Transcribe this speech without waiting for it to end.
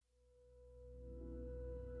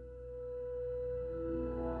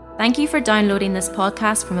Thank you for downloading this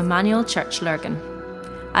podcast from Emmanuel Church Lurgan.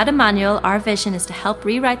 At Emmanuel, our vision is to help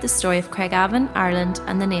rewrite the story of Craigavon, Ireland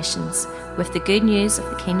and the nations with the good news of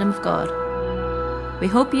the Kingdom of God. We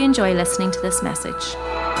hope you enjoy listening to this message.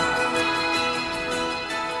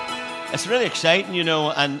 It's really exciting, you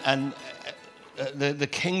know, and the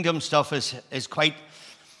kingdom stuff is quite,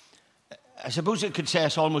 I suppose you could say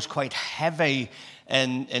it's almost quite heavy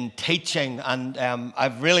in teaching, and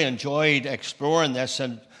I've really enjoyed exploring this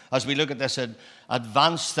and as we look at this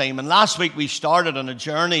advanced theme. And last week we started on a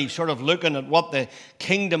journey sort of looking at what the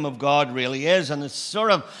kingdom of God really is, and it's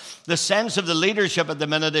sort of the sense of the leadership at the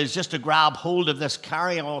minute is just to grab hold of this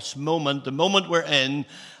chaos moment, the moment we're in,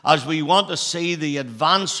 as we want to see the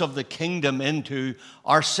advance of the kingdom into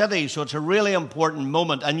our city. So it's a really important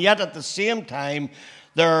moment, and yet at the same time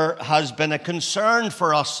there has been a concern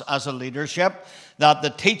for us as a leadership that the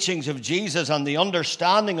teachings of Jesus and the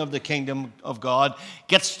understanding of the kingdom of God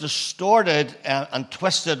gets distorted and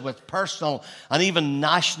twisted with personal and even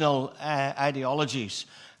national ideologies.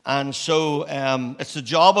 And so it's the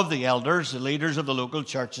job of the elders, the leaders of the local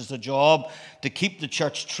church, it's the job to keep the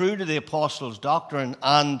church true to the apostles' doctrine,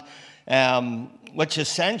 and which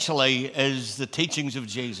essentially is the teachings of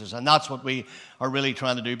Jesus. And that's what we are really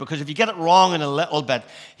trying to do. Because if you get it wrong in a little bit,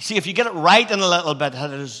 see, if you get it right in a little bit,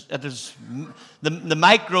 it is the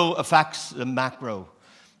micro affects the macro.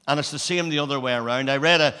 And it's the same the other way around. I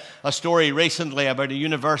read a story recently about a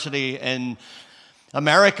university in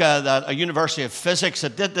America, a university of physics,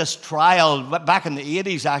 that did this trial back in the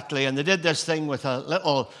 80s actually, and they did this thing with a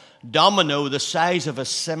little domino the size of a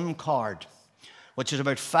SIM card, which is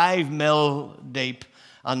about 5 mil deep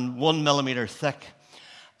and 1 millimeter thick.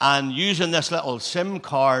 And using this little SIM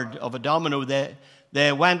card of a domino, they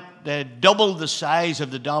doubled the size of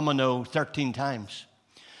the domino 13 times.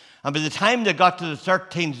 And by the time they got to the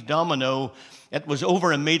 13th domino, it was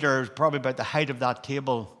over a meter, probably about the height of that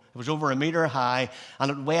table. It was over a meter high, and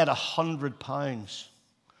it weighed 100 pounds.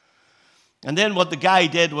 And then what the guy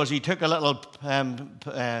did was he took a little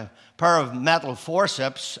pair of metal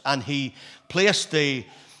forceps, and he placed the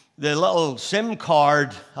little SIM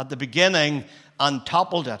card at the beginning and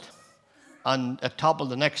toppled it. And it toppled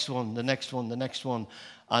the next one, the next one, the next one,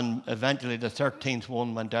 and eventually the 13th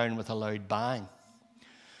one went down with a loud bang.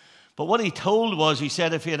 But what he told was, he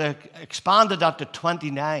said if he had expanded that to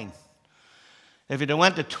 29, if it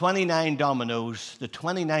went to 29 dominoes, the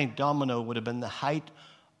 29th domino would have been the height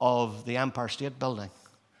of the Empire State Building,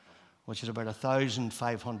 which is about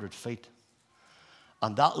 1,500 feet.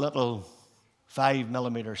 And that little 5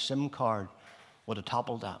 millimeter SIM card would have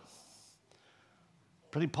toppled that.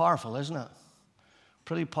 Pretty powerful, isn't it?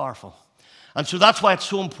 Pretty powerful. And so that's why it's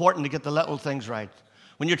so important to get the little things right.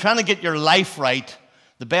 When you're trying to get your life right,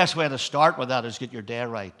 the best way to start with that is get your day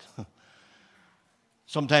right.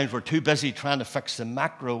 Sometimes we're too busy trying to fix the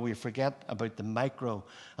macro, we forget about the micro.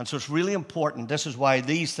 And so it's really important. This is why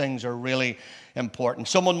these things are really important.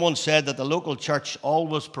 Someone once said that the local church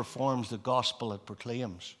always performs the gospel it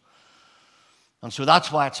proclaims. And so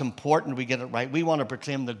that's why it's important we get it right. We want to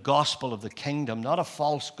proclaim the gospel of the kingdom, not a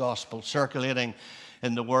false gospel circulating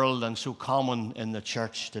in the world and so common in the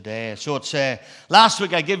church today. So it's last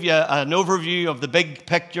week I gave you an overview of the big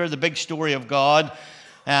picture, the big story of God.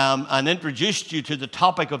 And introduced you to the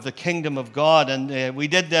topic of the kingdom of God. And we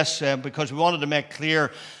did this because we wanted to make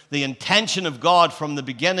clear the intention of God from the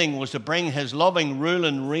beginning was to bring his loving rule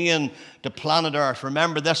and reign to planet Earth.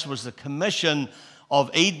 Remember, this was the commission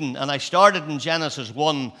of Eden. And I started in Genesis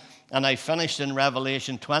 1 and I finished in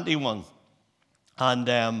Revelation 21.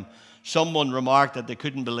 And someone remarked that they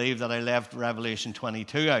couldn't believe that I left Revelation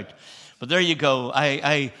 22 out. But there you go.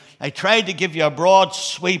 I tried to give you a broad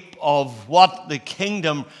sweep of what the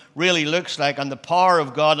kingdom really looks like and the power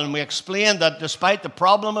of God. And we explained that despite the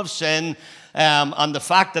problem of sin and the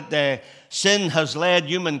fact that the sin has led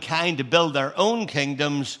humankind to build their own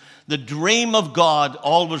kingdoms, the dream of God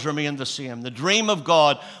always remained the same. The dream of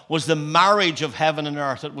God was the marriage of heaven and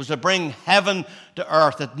earth. It was to bring heaven to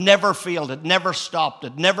earth. It never failed. It never stopped.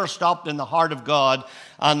 It never stopped in the heart of God.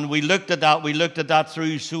 And we looked at that. We looked at that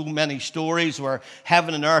through so many stories where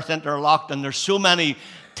heaven and earth interlocked. And there's so many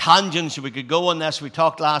tangents we could go on this. We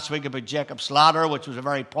talked last week about Jacob's ladder, which was a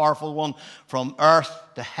very powerful one, from earth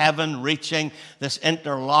to heaven, reaching this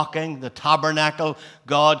interlocking, the tabernacle,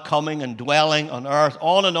 God coming and dwelling on earth.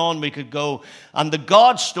 On we could go. And the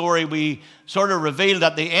God story we sort of revealed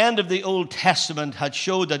at the end of the Old Testament had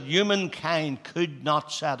showed that humankind could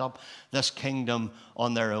not set up this kingdom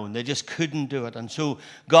on their own. They just couldn't do it. And so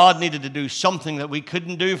God needed to do something that we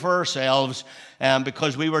couldn't do for ourselves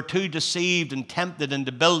because we were too deceived and tempted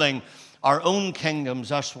into building our own kingdoms.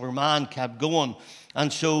 That's where man kept going.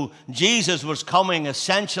 And so Jesus was coming,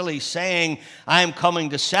 essentially saying, I am coming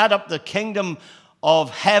to set up the kingdom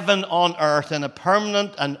of heaven on earth in a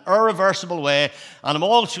permanent and irreversible way. And I'm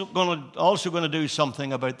also going to do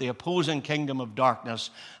something about the opposing kingdom of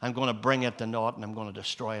darkness. I'm going to bring it to naught, and I'm going to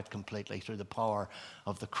destroy it completely through the power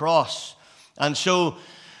of the cross. And so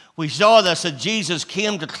we saw this, that Jesus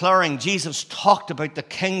came declaring. Jesus talked about the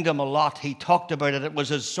kingdom a lot. He talked about it. It was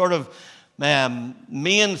his sort of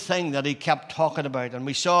main thing that he kept talking about. And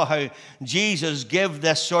we saw how Jesus gave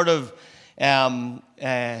this sort of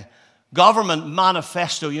government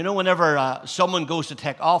manifesto. You know, whenever someone goes to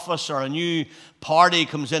take office or a new party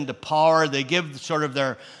comes into power, they give sort of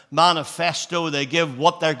their manifesto. They give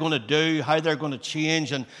what they're going to do, how they're going to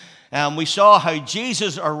change. And we saw how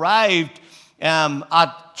Jesus arrived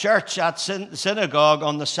at church, at synagogue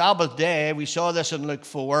on the Sabbath day. We saw this in Luke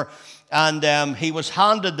 4. And he was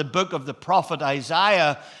handed the book of the prophet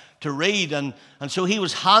Isaiah to read. And so he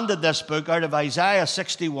was handed this book out of Isaiah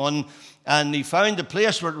 61. And he found the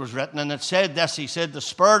place where it was written. And it said this. He said, the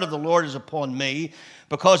Spirit of the Lord is upon me,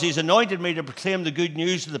 because he's anointed me to proclaim the good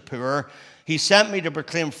news to the poor. He sent me to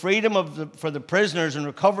proclaim freedom for the prisoners and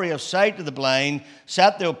recovery of sight to the blind,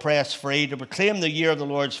 set the oppressed free, to proclaim the year of the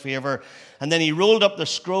Lord's favor. And then he rolled up the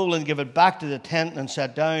scroll and gave it back to the attendant and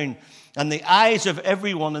sat down. And the eyes of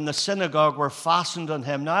everyone in the synagogue were fastened on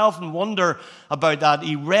him. Now, I often wonder about that.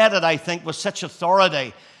 He read it, I think, with such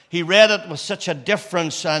authority. He read it with such a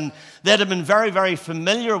difference, and they'd have been very, very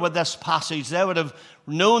familiar with this passage. They would have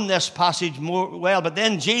known this passage more well. But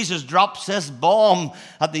then Jesus drops this bomb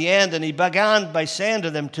at the end, and he began by saying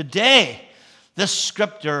to them, today, this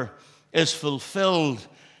scripture is fulfilled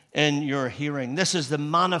in your hearing. This is the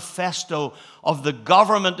manifesto of the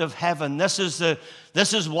government of heaven. This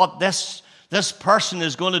is what this person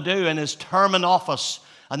is going to do in his term in office.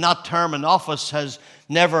 And that term in office has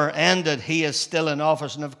never ended. He is still in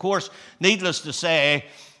office. And of course, needless to say,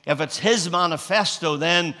 if it's his manifesto,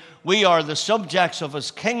 then we are the subjects of his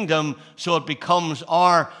kingdom, so it becomes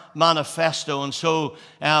our manifesto. And so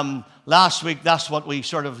last week, that's what we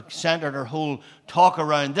sort of centered our whole talk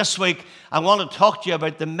around. This week, I want to talk to you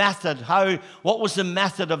about the method. What was the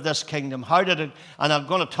method of this kingdom? How did it? And I'm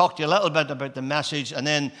going to talk to you a little bit about the message. And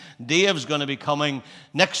then Dave's going to be coming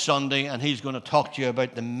next Sunday, and he's going to talk to you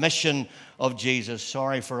about the mission of Jesus.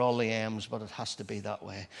 Sorry for all the M's, but it has to be that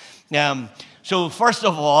way. So first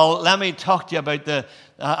of all, let me talk to you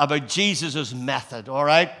about Jesus' method. All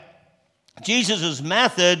right, Jesus'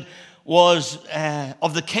 method was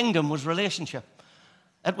of the kingdom was relationship.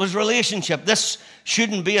 It was relationship. This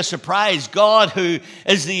shouldn't be a surprise. God, who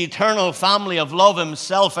is the eternal family of love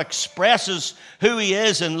himself, expresses who he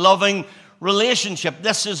is in loving relationship.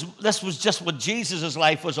 This was just what Jesus'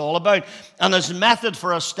 life was all about. And his method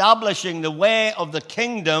for establishing the way of the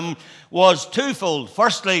kingdom was twofold.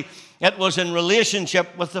 Firstly, it was in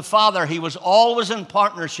relationship with the Father. He was always in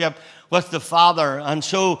partnership with the Father. And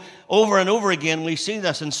so over and over again we see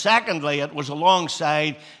this. And secondly, it was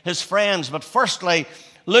alongside his friends. But firstly,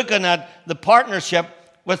 looking at the partnership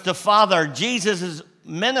with the Father, Jesus'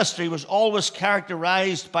 ministry was always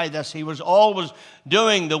characterized by this. He was always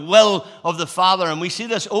doing the will of the Father. And we see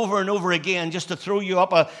this over and over again. Just to throw you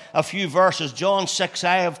up a few verses. John 6,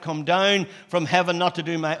 I have come down from heaven not to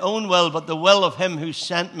do my own will, but the will of him who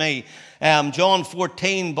sent me. John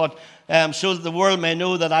 14, but so that the world may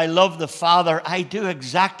know that I love the Father, I do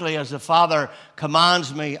exactly as the Father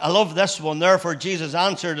commands me. I love this one. Therefore Jesus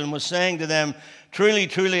answered and was saying to them, truly,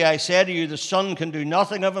 truly, I say to you, the Son can do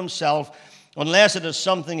nothing of himself unless it is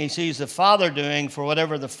something he sees the Father doing. For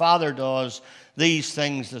whatever the Father does, these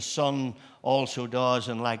things the Son also does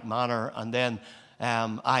in like manner. And then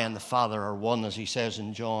I and the Father are one, as he says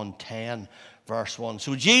in John 10, verse 1.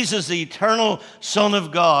 So Jesus, the eternal Son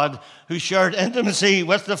of God, who shared intimacy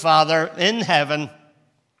with the Father in heaven,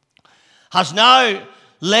 has now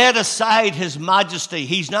laid aside his majesty.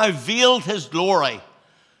 He's now veiled his glory.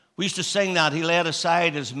 We used to sing that. He laid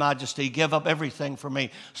aside his majesty, gave up everything for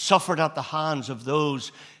me, suffered at the hands of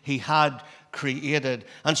those he had created.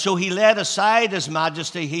 And so he laid aside his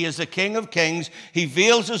majesty. He is the King of Kings. He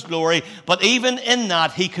veils his glory. But even in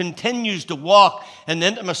that, he continues to walk in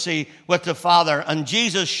intimacy with the Father. And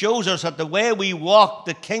Jesus shows us that the way we walk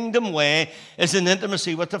the kingdom way is in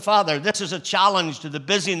intimacy with the Father. This is a challenge to the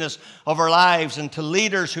busyness of our lives and to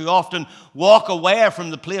leaders who often walk away from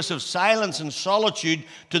the place of silence and solitude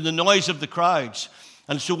to the noise of the crowds.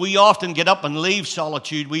 And so we often get up and leave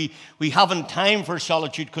solitude. We haven't time for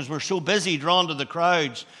solitude because we're so busy drawn to the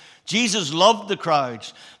crowds. Jesus loved the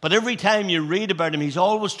crowds, but every time you read about him, he's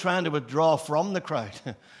always trying to withdraw from the crowd.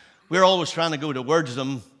 We're always trying to go towards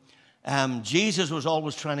them, Jesus was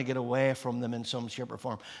always trying to get away from them in some shape or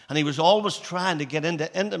form. And he was always trying to get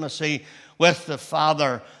into intimacy with the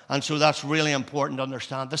Father. And so that's really important to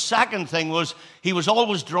understand. The second thing was he was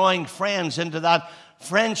always drawing friends into that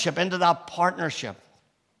friendship, into that partnership.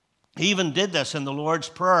 He even did this in the Lord's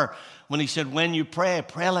Prayer when he said, when you pray,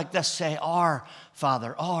 pray like this, say, our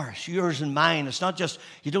Father, ours, yours and mine. It's not just,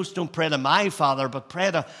 you don't pray to my Father, but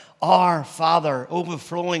pray to our Father,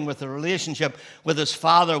 overflowing with the relationship with his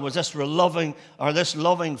Father, was this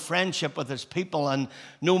loving friendship with his people. And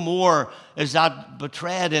no more is that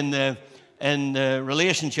betrayed in the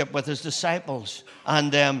relationship with his disciples.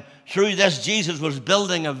 And through this, Jesus was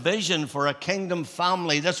building a vision for a kingdom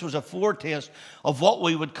family. This was a foretaste of what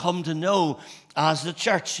we would come to know as the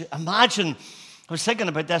church. Imagine, I was thinking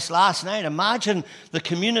about this last night, imagine the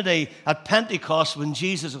community at Pentecost when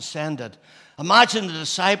Jesus ascended. Imagine the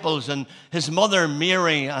disciples and his mother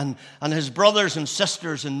Mary and his brothers and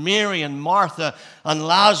sisters and Mary and Martha and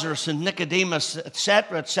Lazarus and Nicodemus,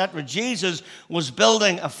 etc., etc. Jesus was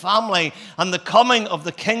building a family, and the coming of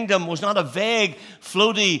the kingdom was not a vague,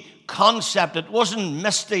 floaty concept. It wasn't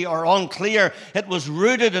misty or unclear. It was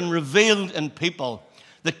rooted and revealed in people.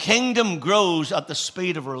 The kingdom grows at the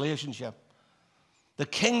speed of relationship. The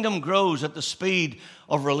kingdom grows at the speed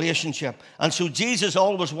of relationship. And so Jesus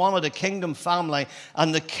always wanted a kingdom family,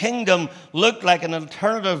 and the kingdom looked like an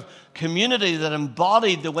alternative community that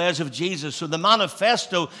embodied the ways of Jesus. So the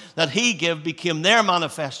manifesto that he gave became their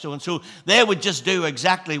manifesto, and so they would just do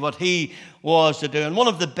exactly what he was to do. And one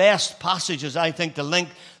of the best passages, I think, to link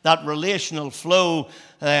that relational flow,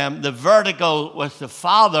 the vertical with the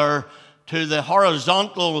Father to the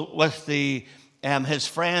horizontal with his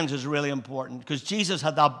friends, is really important, because Jesus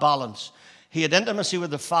had that balance. He had intimacy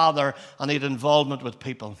with the Father and he had involvement with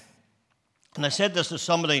people. And I said this to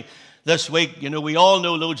somebody this week, we all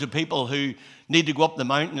know loads of people who need to go up the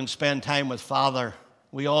mountain and spend time with Father.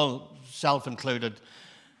 We all, self-included.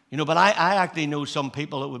 But I actually know some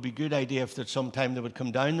people it would be a good idea if that sometime they would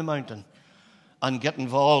come down the mountain and get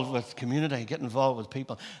involved with community, get involved with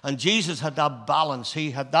people. And Jesus had that balance. He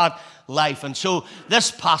had that life. And so this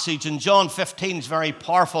passage in John 15 is very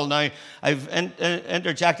powerful. Now, I've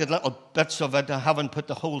interjected little bits of it. I haven't put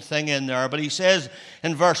the whole thing in there. But he says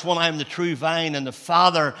in verse 1, I am the true vine and the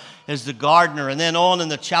Father is the gardener. And then on in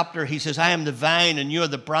the chapter, he says, I am the vine and you are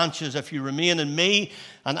the branches. If you remain in me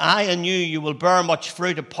and I in you, you will bear much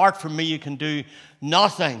fruit. Apart from me, you can do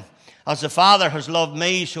nothing. As the Father has loved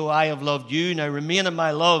me, so I have loved you. Now remain in my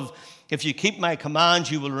love. If you keep my commands,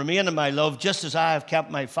 you will remain in my love, just as I have kept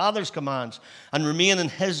my Father's commands and remain in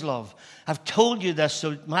his love. I've told you this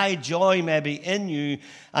so my joy may be in you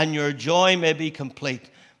and your joy may be complete.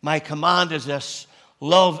 My command is this: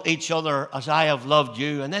 love each other as I have loved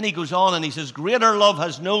you. And then he goes on and he says, greater love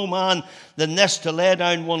has no man than this, to lay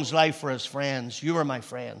down one's life for his friends. You are my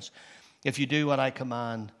friends if you do what I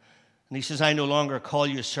command. And he says, I no longer call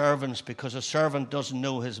you servants, because a servant doesn't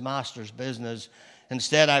know his master's business.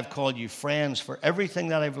 Instead, I've called you friends, for everything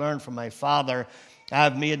that I've learned from my Father, I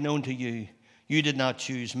have made known to you. You did not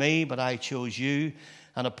choose me, but I chose you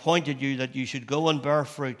and appointed you that you should go and bear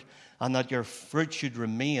fruit, and that your fruit should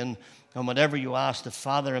remain. And whatever you ask the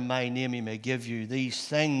Father in my name, he may give you. These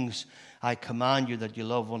things I command you, that you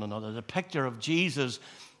love one another. The picture of Jesus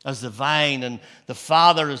as the vine and the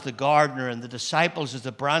Father as the gardener and the disciples as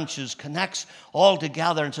the branches connects all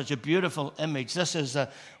together in such a beautiful image. This is the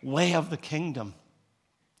way of the kingdom.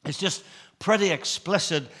 It's just pretty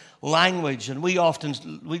explicit language, and we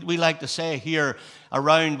like to say here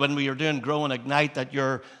around when we are doing Grow and Ignite that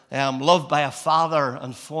you're loved by a father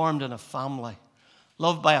and formed in a family.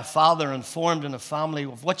 Loved by a father and formed in a family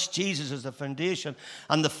of which Jesus is the foundation.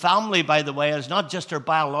 And the family, by the way, is not just our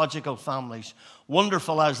biological families,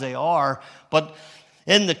 wonderful as they are, but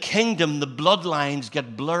in the kingdom, the bloodlines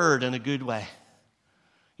get blurred in a good way.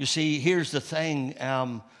 You see, here's the thing.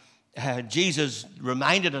 Jesus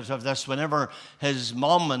reminded us of this whenever his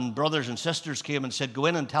mom and brothers and sisters came and said, go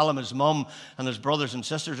in and tell him his mom and his brothers and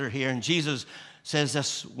sisters are here. And Jesus says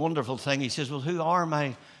this wonderful thing. He says, well, who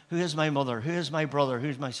is my mother? Who is my brother?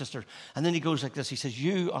 Who's my sister? And then he goes like this. He says,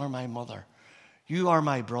 you are my mother. You are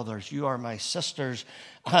my brothers. You are my sisters.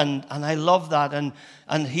 And I love that.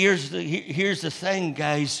 And here's the thing,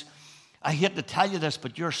 guys. I hate to tell you this,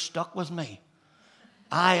 but you're stuck with me.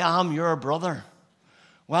 I am your brother.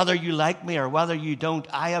 Whether you like me or whether you don't,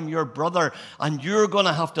 I am your brother. And you're going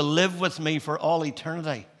to have to live with me for all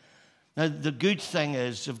eternity. Now, the good thing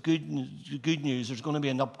is, of good news, there's going to be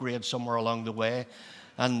an upgrade somewhere along the way.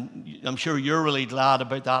 And I'm sure you're really glad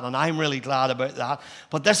about that, and I'm really glad about that.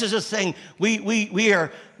 But this is the thing.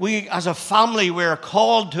 We as a family, we're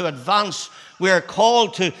called to advance. We're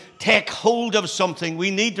called to take hold of something.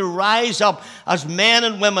 We need to rise up as men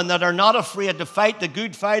and women that are not afraid to fight the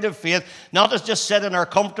good fight of faith, not to just sit in our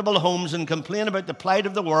comfortable homes and complain about the plight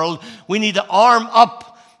of the world. We need to arm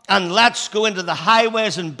up and let's go into the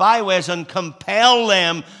highways and byways and compel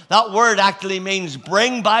them. That word actually means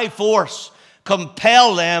bring by force.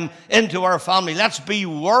 Compel them into our family. Let's be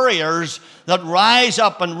warriors that rise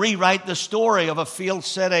up and rewrite the story of a failed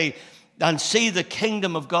city and see the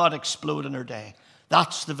kingdom of God explode in our day.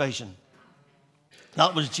 That's the vision.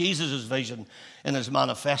 That was Jesus' vision in his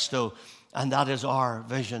manifesto, and that is our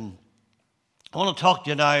vision. I want to talk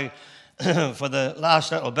to you now for the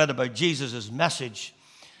last little bit about Jesus' message.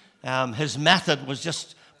 His method was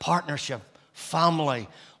just partnership, family,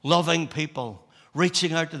 loving people,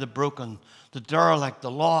 reaching out to the broken, the derelict,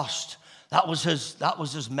 the lost. That was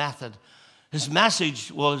his method. His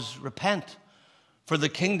message was repent, for the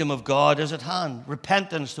kingdom of God is at hand.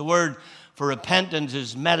 Repentance, the word for repentance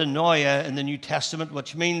is metanoia in the New Testament,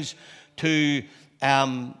 which means to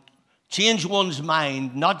change one's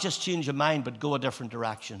mind, not just change your mind, but go a different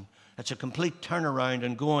direction. It's a complete turnaround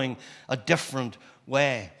and going a different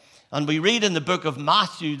way. And we read in the book of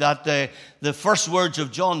Matthew that the first words of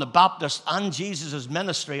John the Baptist and Jesus'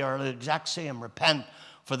 ministry are the exact same. Repent,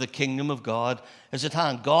 for the kingdom of God is at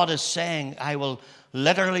hand. God is saying, I will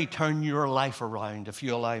literally turn your life around if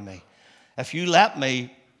you allow me. If you let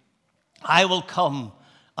me, I will come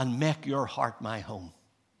and make your heart my home.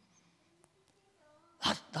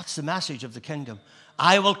 That's the message of the kingdom.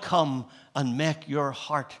 I will come and make your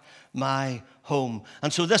heart my home.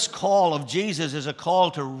 And so this call of Jesus is a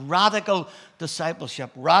call to radical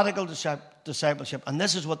discipleship. Radical discipleship. And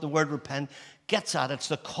this is what the word repent gets at. It's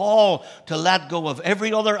the call to let go of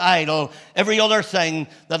every other idol, every other thing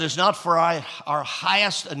that is not for our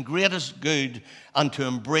highest and greatest good, and to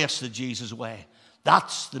embrace the Jesus way.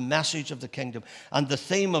 That's the message of the kingdom. And the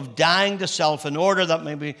theme of dying to self in order that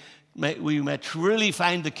we may truly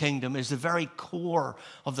find the kingdom is the very core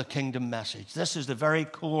of the kingdom message. This is the very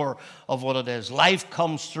core of what it is. Life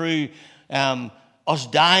comes through us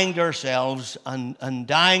dying to ourselves and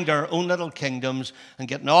dying to our own little kingdoms and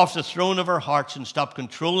getting off the throne of our hearts and stop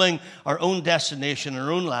controlling our own destination,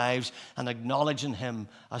 our own lives, and acknowledging him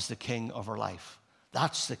as the king of our life.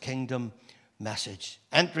 That's the kingdom message.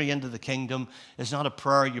 Entry into the kingdom is not a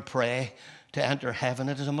prayer you pray to enter heaven.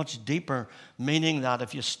 It is a much deeper meaning that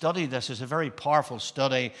if you study this, it's a very powerful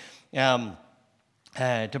study.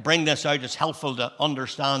 To bring this out, it's helpful to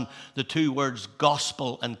understand the two words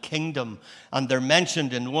gospel and kingdom. And they're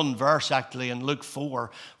mentioned in one verse actually in Luke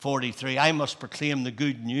 4:43. I must proclaim the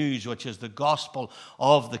good news, which is the gospel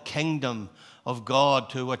of the kingdom of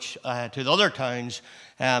God to the other towns.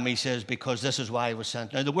 He says, because this is why I was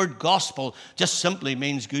sent. Now, the word gospel just simply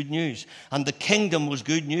means good news. And the kingdom was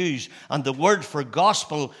good news. And the word for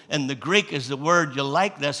gospel in the Greek is the word, you'll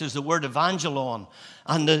like this, is the word evangelon.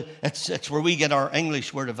 And it's where we get our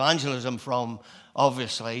English word evangelism from,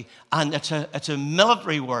 obviously. And it's a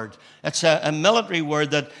military word. It's a military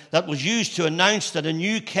word that was used to announce that a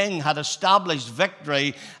new king had established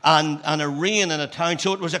victory and a reign in a town.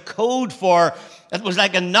 So it was a code for, it was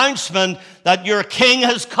like an announcement that your king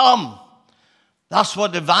has come. That's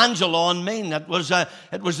what evangelon mean. It was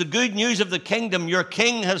the good news of the kingdom. Your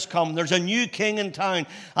king has come. There's a new king in town.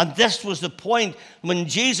 And this was the point when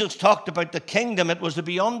Jesus talked about the kingdom. It was to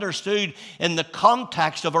be understood in the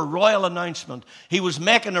context of a royal announcement. He was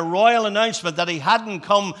making a royal announcement that he hadn't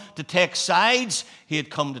come to take sides. He had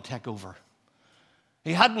come to take over.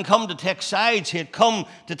 He hadn't come to take sides. He had come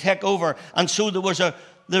to take over. And so there was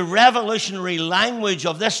the revolutionary language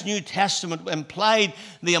of this New Testament implied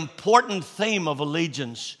the important theme of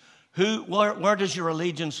allegiance. Where does your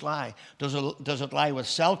allegiance lie? Does it lie with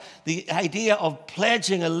self? The idea of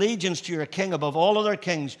pledging allegiance to your king above all other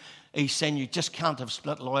kings. He's saying you just can't have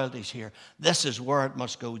split loyalties here. This is where it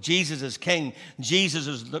must go. Jesus is king. Jesus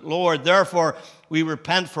is Lord. Therefore, we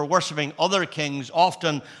repent for worshiping other kings,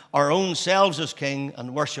 often our own selves as king,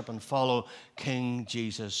 and worship and follow King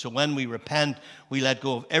Jesus. So when we repent, we let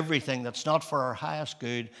go of everything that's not for our highest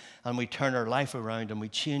good, and we turn our life around and we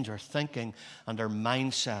change our thinking and our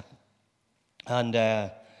mindset.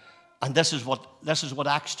 And this is what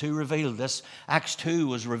Acts 2 revealed. This Acts 2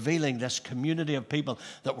 was revealing this community of people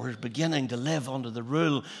that were beginning to live under the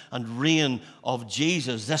rule and reign of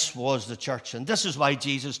Jesus. This was the church. And this is why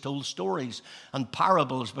Jesus told stories and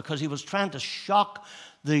parables, because he was trying to shock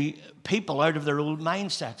the people out of their old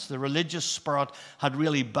mindsets. The religious spirit had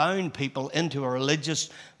really bound people into a religious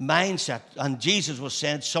mindset. And Jesus was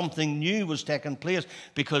saying something new was taking place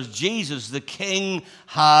because Jesus, the King,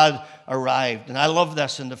 had arrived. And I love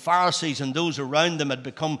this. And the Pharisees and those around them had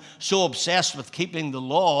become so obsessed with keeping the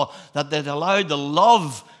law that they'd allowed the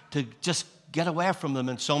love to just get away from them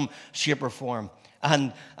in some shape or form.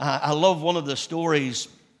 And I love one of the stories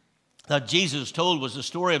that Jesus told was the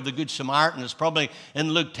story of the Good Samaritan. It's probably in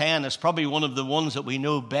Luke 10. It's probably one of the ones that we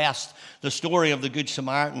know best, the story of the Good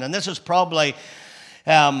Samaritan. And this is probably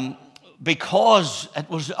because it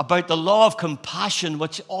was about the law of compassion,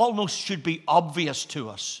 which almost should be obvious to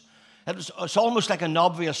us. It's almost like an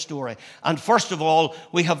obvious story. And first of all,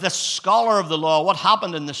 we have this scholar of the law. What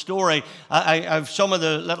happened in the story? I have some of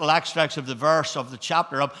the little extracts of the verse of the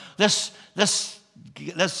chapter up. This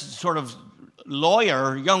sort of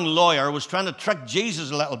young lawyer, was trying to trick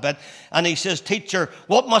Jesus a little bit. And he says, "Teacher,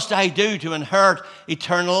 what must I do to inherit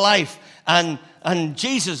eternal life?" And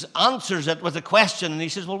Jesus answers it with a question. And he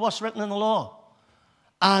says, "Well, what's written in the law?"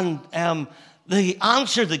 And the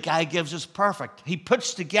answer the guy gives is perfect. He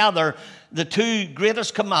puts together the two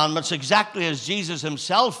greatest commandments exactly as Jesus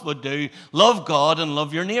himself would do. Love God and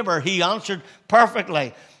love your neighbor. He answered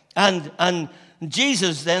perfectly. And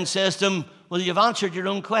Jesus then says to him, "Well, you've answered your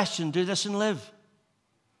own question. Do this and live."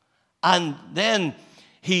 And then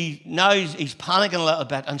he's panicking a little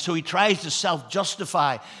bit. And so he tries to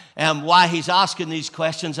self-justify why he's asking these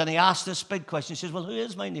questions. And he asks this big question. He says, "Well, who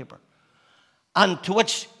is my neighbor?" And to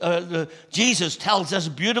which Jesus tells this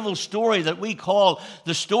beautiful story that we call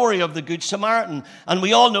the story of the Good Samaritan. And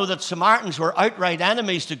we all know that Samaritans were outright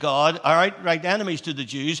enemies to God, or outright enemies to the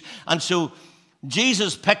Jews. And so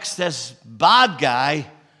Jesus picks this bad guy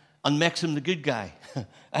and makes him the good guy.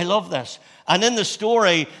 I love this. And in the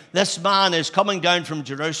story, this man is coming down from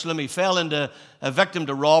Jerusalem. He fell into a victim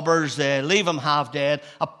to robbers. They leave him half dead.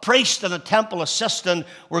 A priest and a temple assistant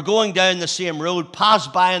were going down the same road,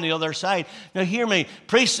 passed by on the other side. Now hear me,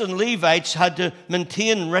 priests and Levites had to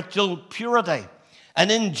maintain ritual purity. And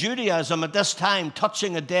in Judaism at this time,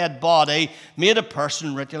 touching a dead body made a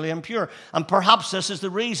person ritually impure. And perhaps this is the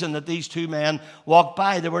reason that these two men walked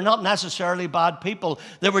by. They were not necessarily bad people.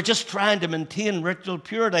 They were just trying to maintain ritual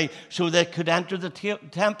purity so they could enter the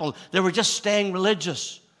temple. They were just staying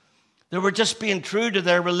religious. They were just being true to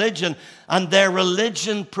their religion. And their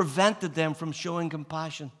religion prevented them from showing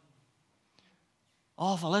compassion.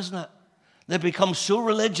 Awful, isn't it? They become so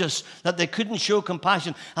religious that they couldn't show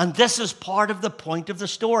compassion. And this is part of the point of the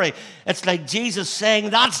story. It's like Jesus saying,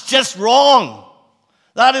 that's just wrong.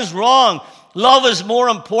 That is wrong. Love is more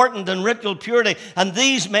important than ritual purity. And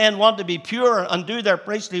these men want to be pure and do their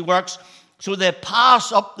priestly works, so they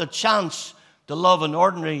pass up the chance to love an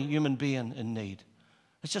ordinary human being in need.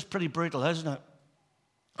 It's just pretty brutal, isn't it?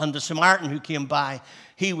 And the Samaritan who came by,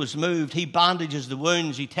 he was moved. He bandages the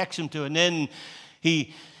wounds. He takes him to an inn.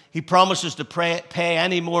 He promises to pay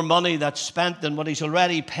any more money that's spent than what he's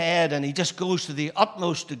already paid, and he just goes to the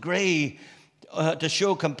utmost degree to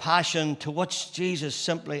show compassion, to which Jesus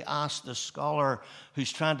simply asked the scholar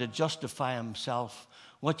who's trying to justify himself,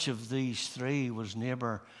 which of these three was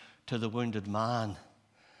neighbor to the wounded man?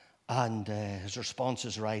 And his response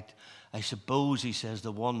is right. "I suppose," he says,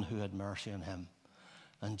 "the one who had mercy on him."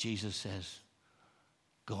 And Jesus says,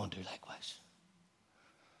 "Go and do likewise."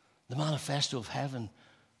 The manifesto of heaven,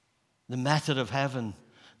 the method of heaven,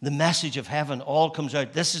 the message of heaven all comes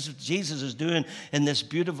out. This is what Jesus is doing in this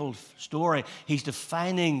beautiful story. He's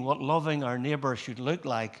defining what loving our neighbor should look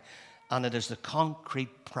like, and it is the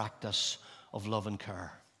concrete practice of love and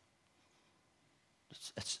care.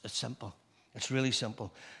 It's simple. It's really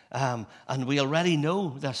simple. And we already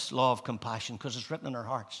know this law of compassion because it's written in our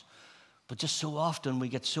hearts. But just so often we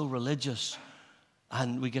get so religious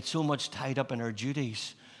and we get so much tied up in our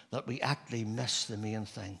duties that we actually miss the main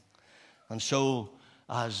thing. And so,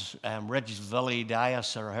 as Reg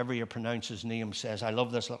Vilidias, or however you pronounce his name, says, I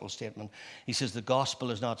love this little statement. He says, the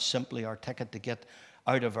gospel is not simply our ticket to get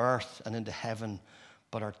out of earth and into heaven,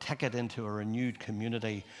 but our ticket into a renewed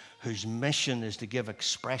community whose mission is to give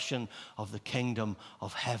expression of the kingdom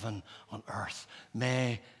of heaven on earth.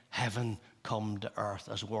 May heaven come to earth,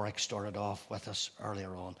 as Warwick started off with us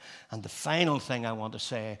earlier on. And the final thing I want to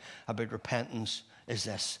say about repentance is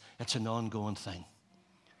this. It's an ongoing thing.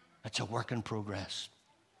 It's a work in progress.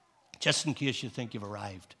 Just in case you think you've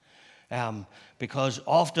arrived. Because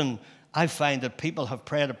often I find that people have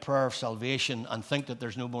prayed a prayer of salvation and think that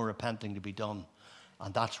there's no more repenting to be done.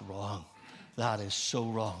 And that's wrong. That is so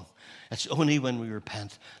wrong. It's only when we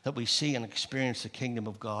repent that we see and experience the kingdom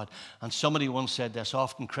of God. And somebody once said this,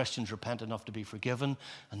 often Christians repent enough to be forgiven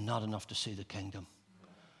and not enough to see the kingdom.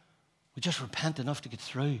 We just repent enough to get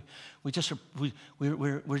through. We're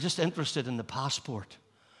just interested in the passport.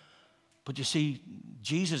 But you see,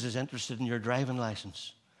 Jesus is interested in your driving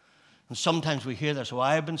license. And sometimes we hear this,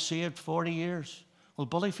 I've been saved 40 years. Well,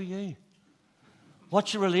 bully for you.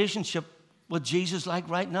 What's your relationship with Jesus like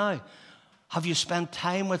right now? Have you spent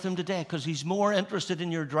time with him today? Because he's more interested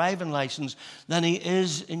in your driving license than he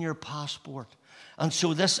is in your passport. And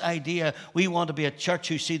so this idea, we want to be a church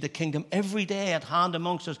who see the kingdom every day at hand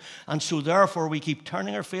amongst us. And so therefore we keep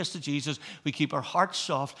turning our face to Jesus, we keep our hearts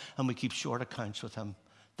soft, and we keep short accounts with him.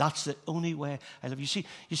 That's the only way I live. You see,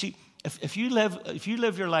 if you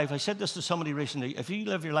live your life, I said this to somebody recently, if you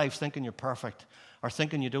live your life thinking you're perfect or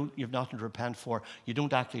thinking you've nothing to repent for, you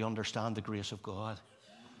don't actually understand the grace of God.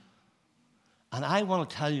 And I want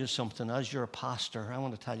to tell you something, as you're a pastor, I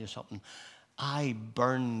want to tell you something. I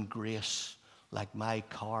burn grace like my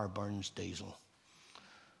car burns diesel.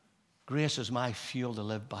 Grace is my fuel to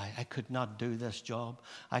live by. I could not do this job.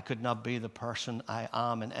 I could not be the person I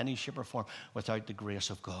am in any shape or form without the grace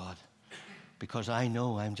of God. Because I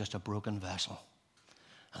know I'm just a broken vessel.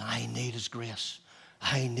 And I need his grace.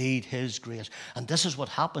 I need his grace. And this is what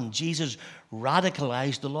happened. Jesus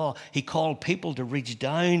radicalized the law. He called people to reach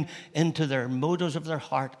down into their motives of their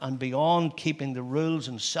heart and beyond keeping the rules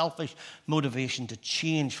and selfish motivation to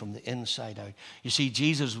change from the inside out. You see,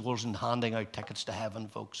 Jesus wasn't handing out tickets to heaven,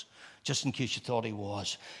 folks, just in case you thought he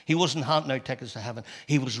was. He wasn't handing out tickets to heaven.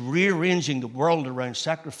 He was rearranging the world around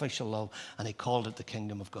sacrificial love, and he called it the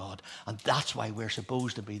kingdom of God. And that's why we're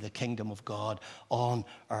supposed to be the kingdom of God on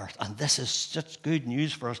earth. And this is such good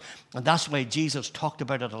news for us. And that's why Jesus talked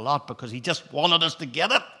about it a lot, because he just wanted us to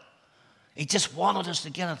get it. He just wanted us to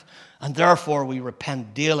get it. And therefore we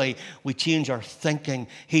repent daily. We change our thinking.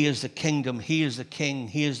 He is the kingdom. He is the king.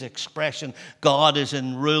 He is the expression. God is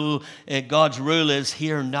in rule. God's rule is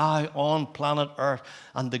here now on planet earth.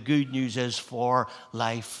 And the good news is for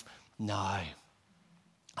life now.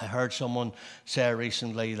 I heard someone say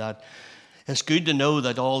recently that it's good to know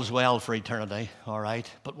that all's well for eternity, all right?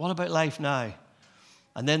 But what about life now?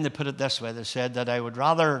 And then they put it this way. They said that I would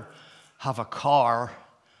rather have a car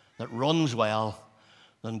that runs well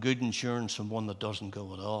than good insurance and one that doesn't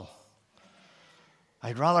go at all.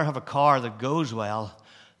 I'd rather have a car that goes well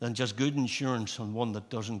than just good insurance and one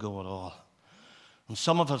that doesn't go at all. And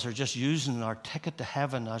some of us are just using our ticket to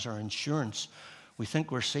heaven as our insurance. We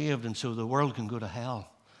think we're saved and so the world can go to hell.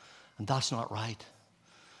 And that's not right.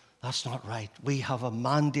 That's not right. We have a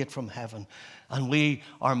mandate from heaven. And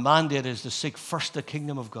our mandate is to seek first the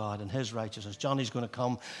kingdom of God and his righteousness. Johnny's going to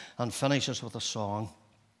come and finish us with a song.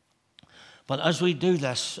 But as we do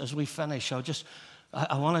this, as we finish,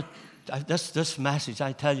 this message,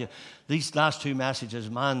 I tell you, these last two messages,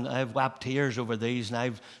 man, I've wept tears over these, and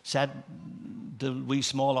I've sat the wee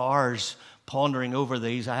small hours pondering over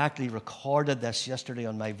these. I actually recorded this yesterday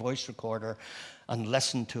on my voice recorder and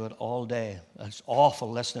listened to it all day. It's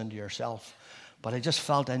awful listening to yourself, but I just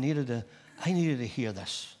felt I needed to hear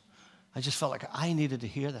this. I just felt like I needed to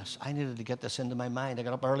hear this. I needed to get this into my mind. I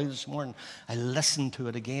got up early this morning. I listened to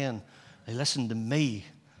it again. I listened to me.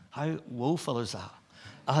 How woeful is that?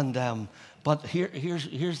 And but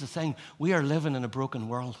here's the thing. We are living in a broken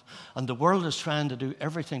world, and the world is trying to do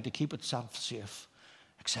everything to keep itself safe,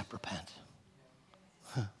 except repent.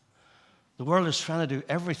 The world is trying to do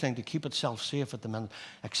everything to keep itself safe at the minute,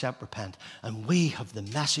 except repent. And we have the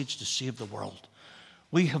message to save the world.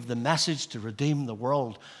 We have the message to redeem the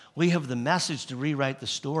world. We have the message to rewrite the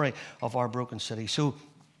story of our broken city. So,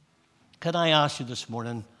 can I ask you this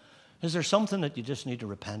morning, is there something that you just need to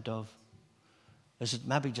repent of? Is it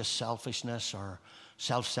maybe just selfishness or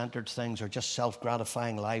self-centered things or just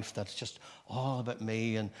self-gratifying life that's just all about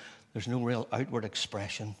me and there's no real outward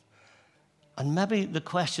expression? And maybe the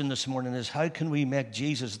question this morning is, how can we make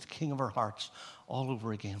Jesus the King of our hearts all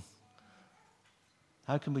over again?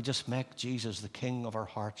 How can we just make Jesus the King of our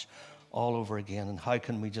hearts all over again? And how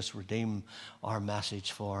can we just redeem our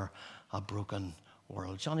message for a broken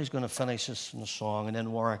world? Johnny's going to finish us in a song, and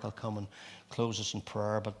then Warwick will come and close us in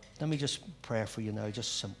prayer. But let me just pray for you now,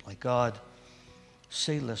 just simply. God,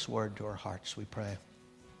 seal this word to our hearts, we pray.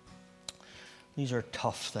 These are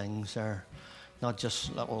tough things. They're not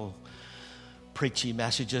just little preachy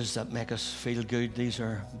messages that make us feel good. These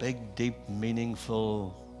are big, deep,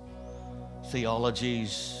 meaningful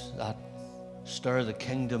theologies that stir the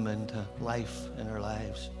kingdom into life in our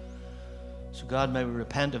lives. So God, may we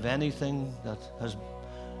repent of anything that has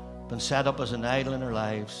been set up as an idol in our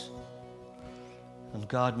lives. And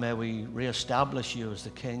God, may we reestablish you as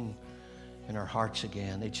the King in our hearts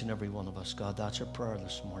again, each and every one of us. God, that's our prayer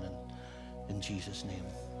this morning. In Jesus' name.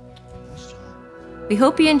 We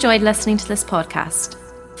hope you enjoyed listening to this podcast.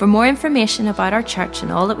 For more information about our church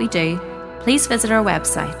and all that we do, please visit our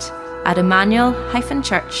website at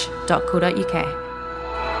emmanuel-church.co.uk.